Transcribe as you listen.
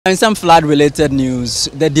In some flood-related news,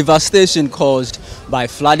 the devastation caused by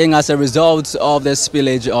flooding as a result of the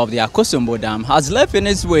spillage of the Akosombo Dam has left in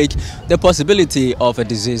its wake the possibility of a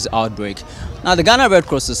disease outbreak. Now, the Ghana Red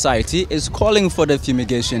Cross Society is calling for the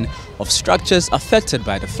fumigation of structures affected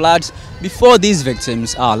by the floods before these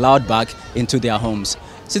victims are allowed back into their homes.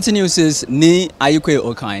 Citi News' Ni Ayukwe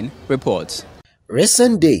Okain reports.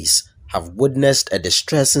 Recent days have witnessed a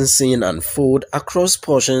distressing scene unfold across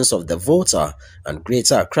portions of the Volta and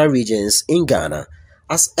Greater Accra regions in Ghana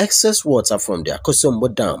as excess water from the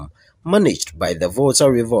Akosombo Dam, managed by the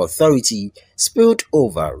Volta River Authority, spilled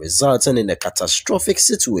over, resulting in a catastrophic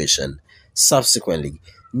situation. Subsequently,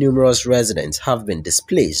 numerous residents have been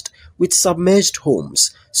displaced, with submerged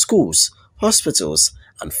homes, schools, hospitals,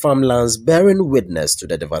 and farmlands bearing witness to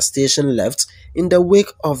the devastation left in the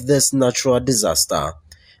wake of this natural disaster.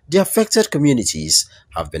 The affected communities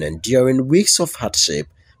have been enduring weeks of hardship,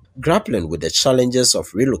 grappling with the challenges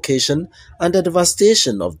of relocation and the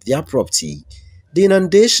devastation of their property. The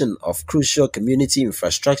inundation of crucial community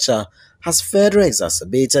infrastructure has further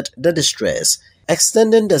exacerbated the distress,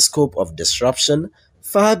 extending the scope of disruption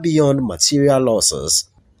far beyond material losses.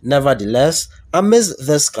 Nevertheless, amidst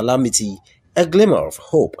this calamity, a glimmer of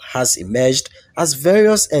hope has emerged as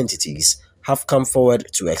various entities have come forward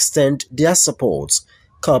to extend their support.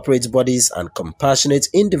 Corporate bodies and compassionate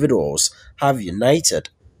individuals have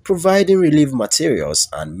united, providing relief materials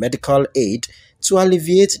and medical aid to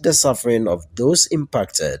alleviate the suffering of those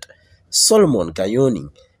impacted. Solomon Gayoni,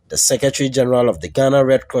 the Secretary General of the Ghana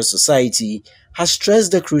Red Cross Society, has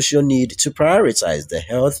stressed the crucial need to prioritize the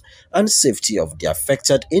health and safety of the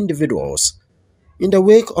affected individuals. In the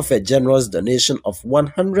wake of a generous donation of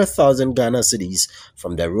 100,000 Ghana cedis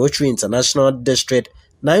from the Rotary International District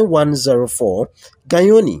 9104,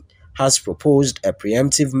 Gayoni has proposed a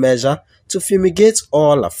preemptive measure to fumigate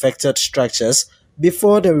all affected structures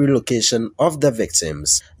before the relocation of the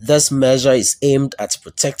victims. This measure is aimed at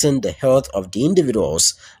protecting the health of the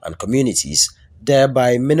individuals and communities,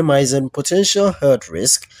 thereby minimizing potential health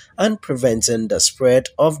risk and preventing the spread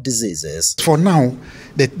of diseases. For now,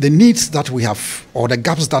 the needs that we have, or the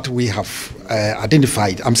gaps that we have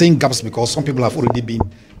identified, I'm saying gaps because some people have already been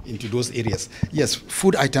into those areas. Yes,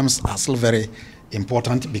 food items are still very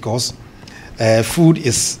important because food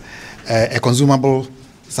is a consumable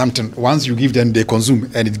something. Once you give them, they consume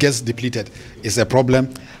and it gets depleted. It's a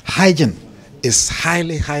problem. Hygiene is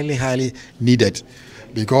highly needed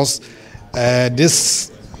because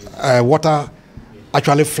this water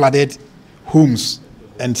actually flooded homes,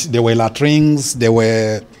 and there were latrines, there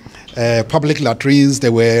were public latrines,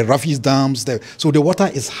 there were refuse dams. So the water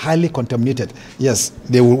is highly contaminated. Yes,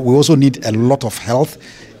 we also need a lot of health.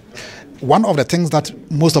 One of the things that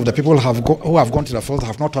most of the people who have gone to the field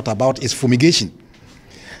have not thought about is fumigation.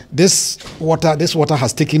 This water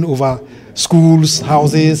has taken over schools,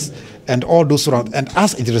 houses, and all those surroundings. And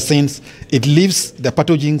as it rescinds, it leaves the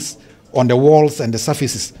pathogens on the walls and the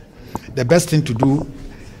surfaces. The best thing to do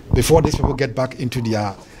before these people get back into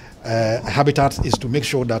their habitats is to make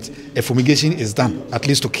sure that a fumigation is done, at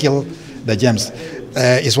least to kill the germs.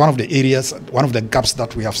 It's one of the areas, one of the gaps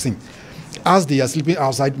that we have seen. As they are sleeping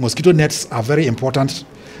outside, mosquito nets are very important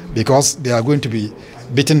because they are going to be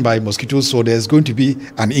bitten by mosquitoes, so there's going to be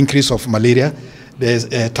an increase of malaria. There's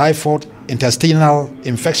typhoid, intestinal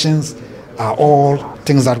infections are all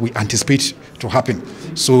things that we anticipate to happen.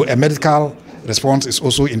 So a medical response is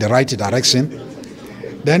also in the right direction.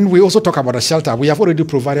 Then we also talk about a shelter. We have already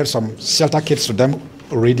provided some shelter kits to them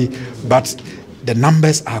already, but the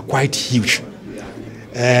numbers are quite huge.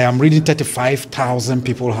 I'm reading 35,000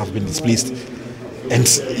 people have been displaced. And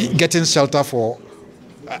getting shelter for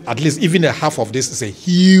at least even a half of this is a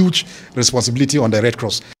huge responsibility on the Red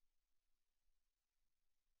Cross.